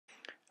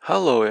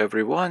Hello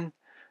everyone!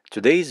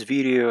 Today's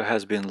video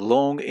has been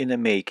long in the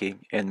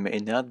making and may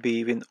not be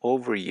even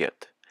over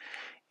yet.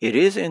 It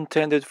is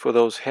intended for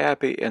those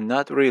happy and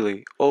not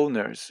really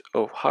owners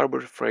of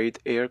Harbor Freight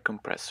air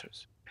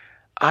compressors.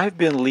 I've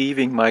been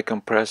leaving my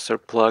compressor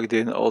plugged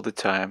in all the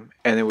time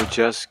and it would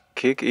just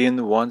kick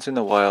in once in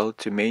a while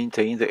to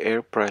maintain the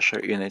air pressure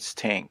in its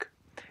tank.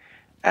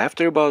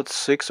 After about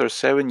 6 or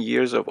 7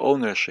 years of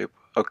ownership,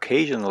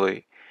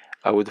 occasionally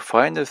I would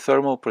find the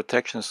thermal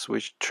protection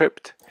switch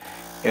tripped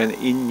and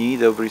in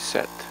need of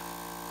reset.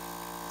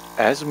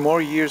 As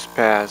more years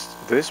passed,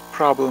 this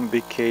problem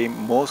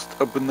became most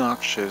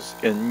obnoxious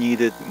and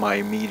needed my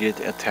immediate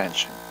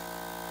attention.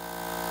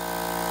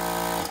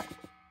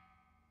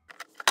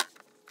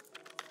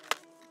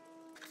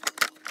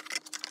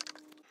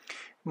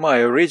 My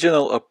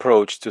original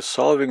approach to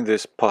solving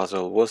this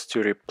puzzle was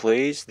to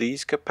replace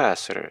these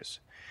capacitors,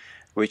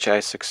 which I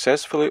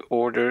successfully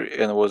ordered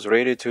and was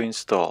ready to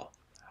install.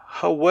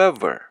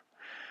 However,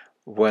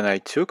 when I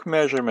took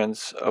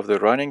measurements of the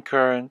running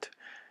current,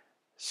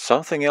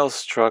 something else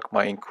struck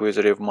my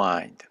inquisitive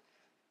mind.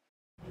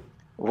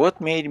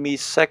 What made me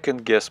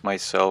second guess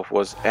myself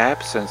was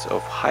absence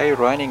of high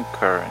running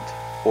current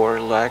or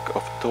lack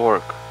of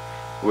torque,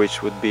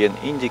 which would be an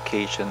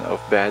indication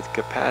of bad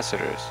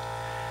capacitors,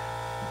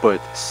 but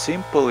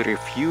simple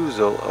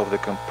refusal of the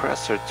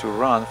compressor to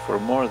run for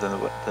more than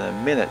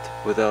a minute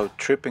without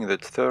tripping the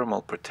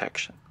thermal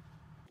protection.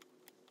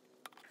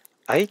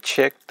 I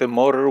checked the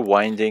motor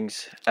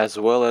windings as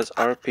well as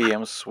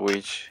RPM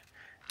switch,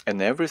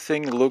 and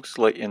everything looks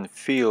like and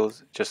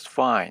feels just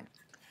fine.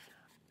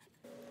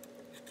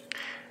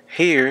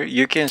 Here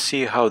you can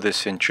see how the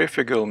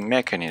centrifugal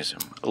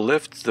mechanism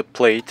lifts the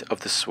plate of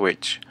the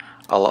switch,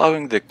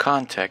 allowing the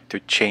contact to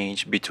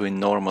change between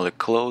normally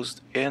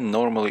closed and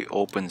normally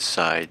open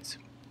sides.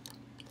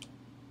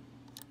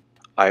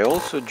 I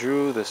also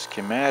drew the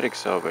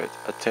schematics of it,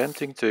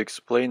 attempting to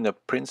explain the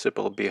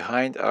principle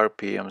behind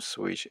RPM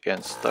switch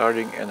and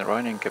starting and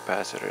running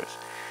capacitors,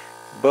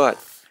 but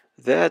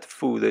that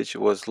footage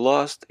was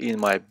lost in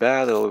my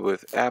battle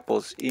with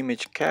Apple's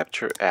image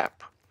capture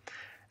app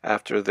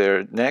after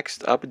their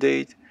next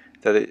update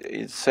that it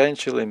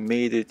essentially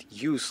made it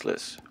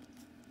useless.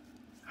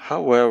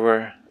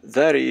 However,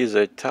 that is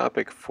a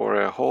topic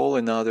for a whole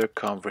another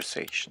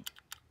conversation.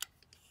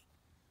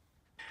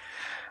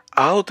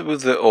 Out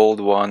with the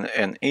old one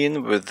and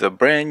in with the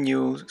brand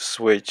new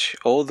switch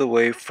all the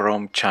way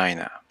from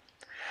China.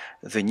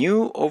 The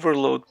new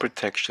overload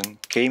protection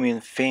came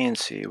in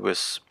fancy with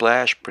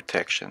splash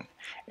protection,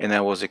 and I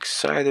was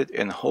excited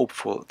and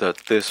hopeful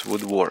that this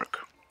would work.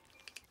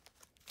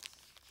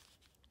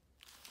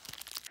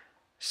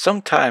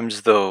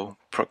 Sometimes, though,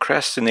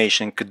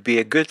 procrastination could be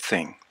a good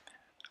thing.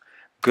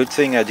 Good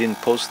thing I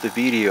didn't post the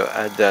video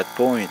at that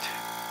point,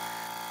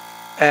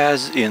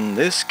 as in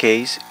this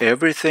case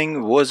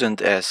everything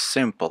wasn't as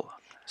simple.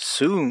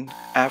 Soon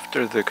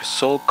after the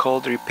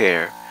so-called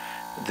repair,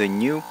 the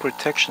new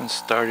protection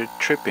started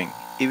tripping,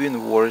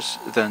 even worse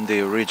than the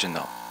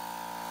original.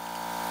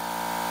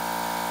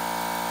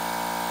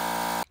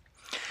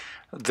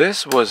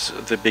 This was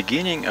the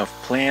beginning of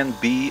Plan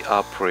B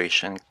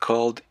operation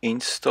called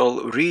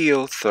Install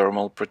Real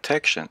Thermal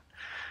Protection.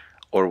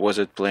 Or was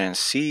it Plan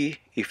C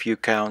if you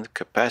count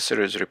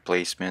capacitors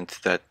replacement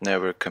that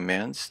never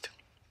commenced?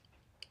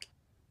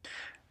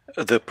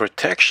 The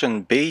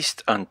protection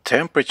based on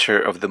temperature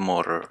of the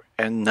motor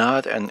and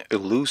not an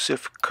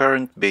elusive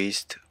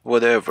current-based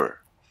whatever.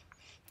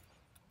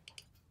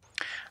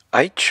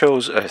 I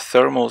chose a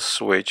thermal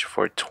switch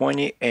for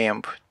 20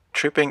 amp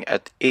tripping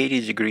at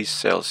 80 degrees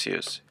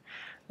Celsius.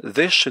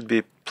 This should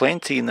be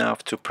plenty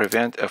enough to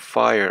prevent a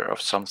fire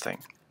of something.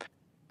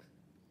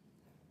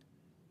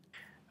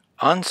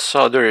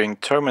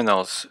 Unsoldering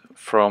terminals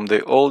from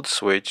the old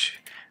switch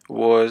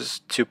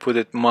was, to put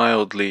it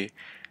mildly,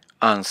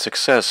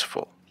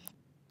 unsuccessful.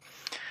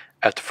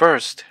 At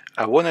first,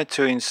 I wanted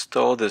to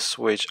install the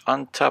switch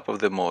on top of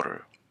the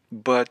motor,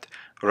 but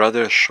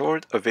rather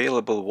short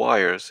available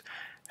wires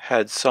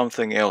had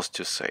something else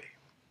to say.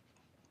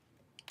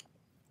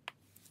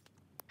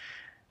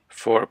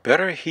 For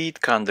better heat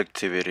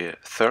conductivity,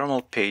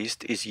 thermal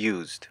paste is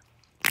used.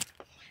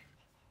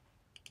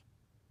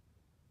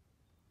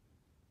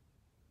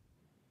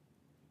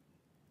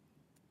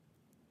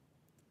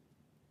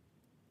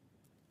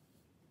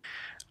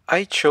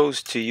 I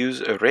chose to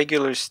use a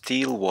regular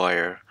steel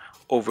wire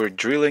over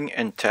drilling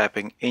and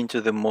tapping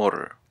into the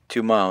motor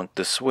to mount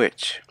the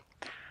switch.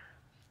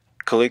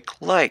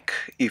 Click like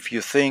if you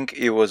think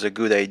it was a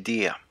good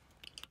idea.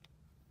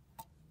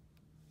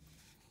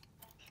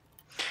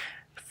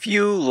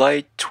 Few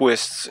light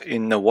twists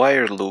in the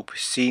wire loop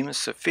seem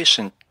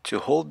sufficient to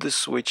hold the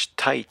switch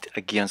tight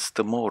against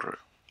the motor.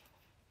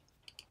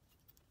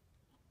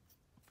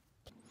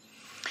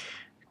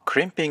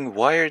 Crimping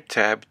wire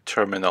tab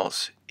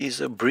terminals is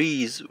a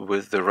breeze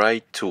with the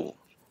right tool.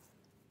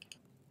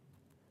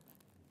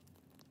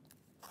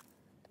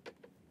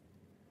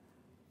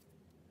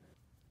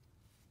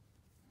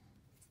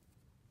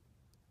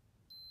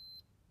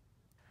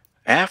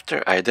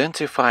 After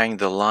identifying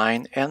the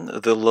line and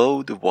the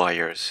load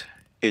wires,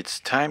 it's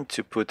time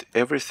to put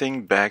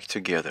everything back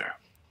together.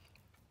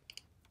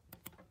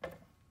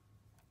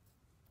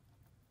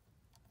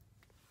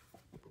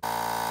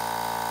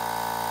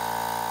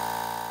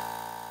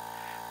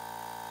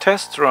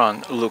 Test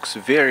run looks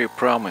very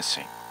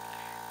promising.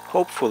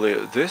 Hopefully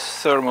this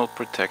thermal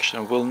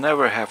protection will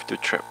never have to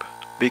trip,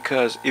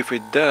 because if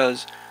it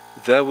does,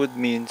 that would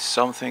mean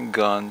something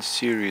gone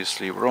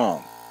seriously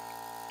wrong.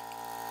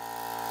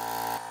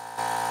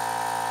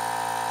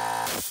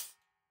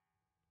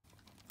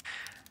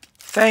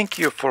 Thank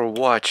you for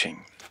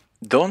watching.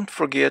 Don't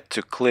forget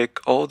to click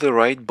all the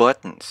right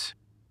buttons.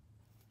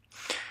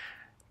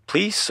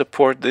 Please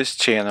support this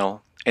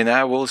channel and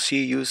I will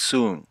see you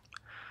soon.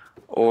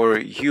 Or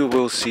you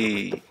will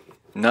see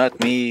not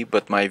me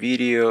but my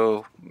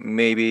video,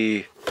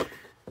 maybe,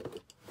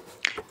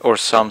 or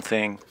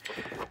something.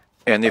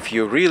 And if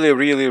you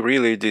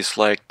really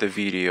dislike the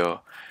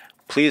video,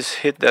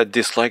 please hit that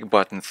dislike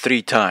button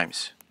 3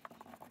 times.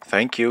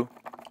 Thank you.